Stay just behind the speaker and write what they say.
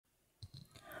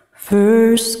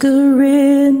First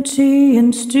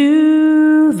Corinthians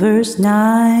 2 verse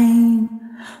 9.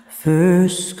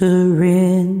 First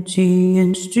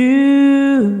Corinthians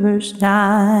 2 verse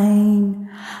 9.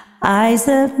 Eyes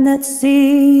have not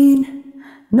seen,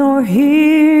 nor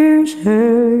ears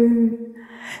heard,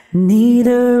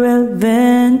 neither have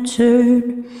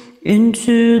entered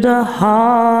into the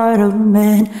heart of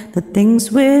man the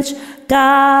things which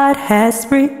God has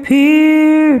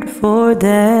prepared for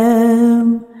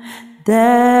them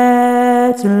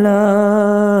that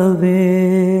love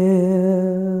Him.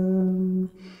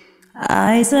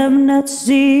 Eyes have not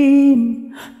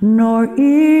seen, nor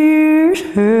ears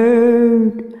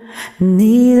heard,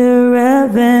 neither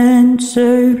have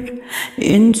entered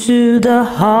into the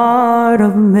heart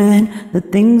of man the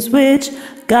things which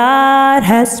God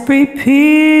has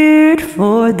prepared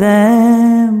for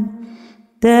them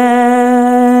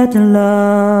that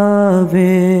love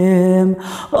Him.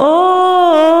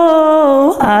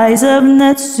 Oh, eyes have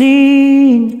not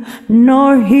seen,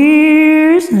 nor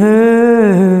ears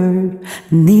heard,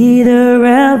 neither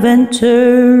have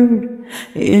entered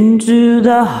into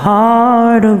the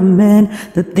heart of man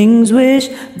the things which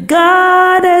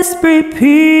God has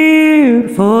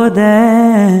prepared for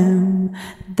them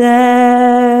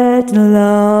that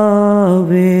love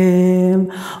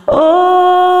Him.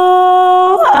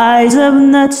 Oh, eyes have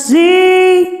not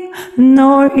seen,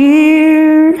 nor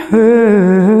ear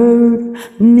heard,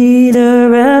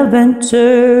 neither have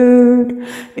entered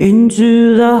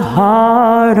into the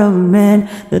heart of man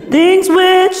the things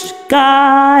which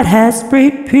God has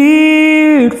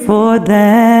prepared for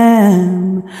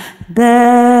them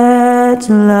that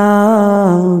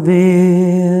love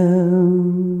Him.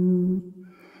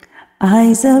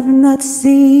 Eyes have not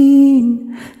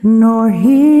seen, nor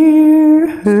ear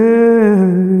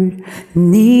heard,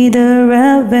 neither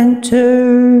have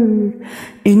entered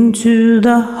into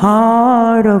the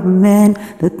heart of man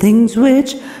the things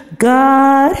which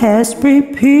God has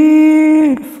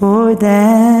prepared for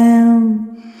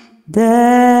them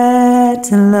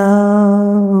that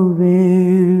love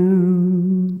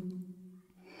Him,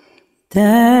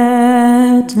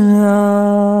 that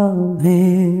love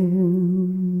Him.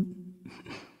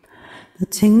 The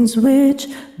things which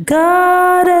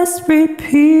God has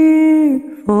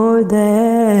prepared for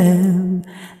them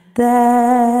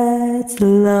that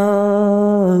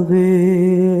love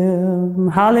Him.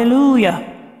 Hallelujah.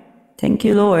 Thank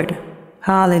you, Lord.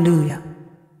 Hallelujah.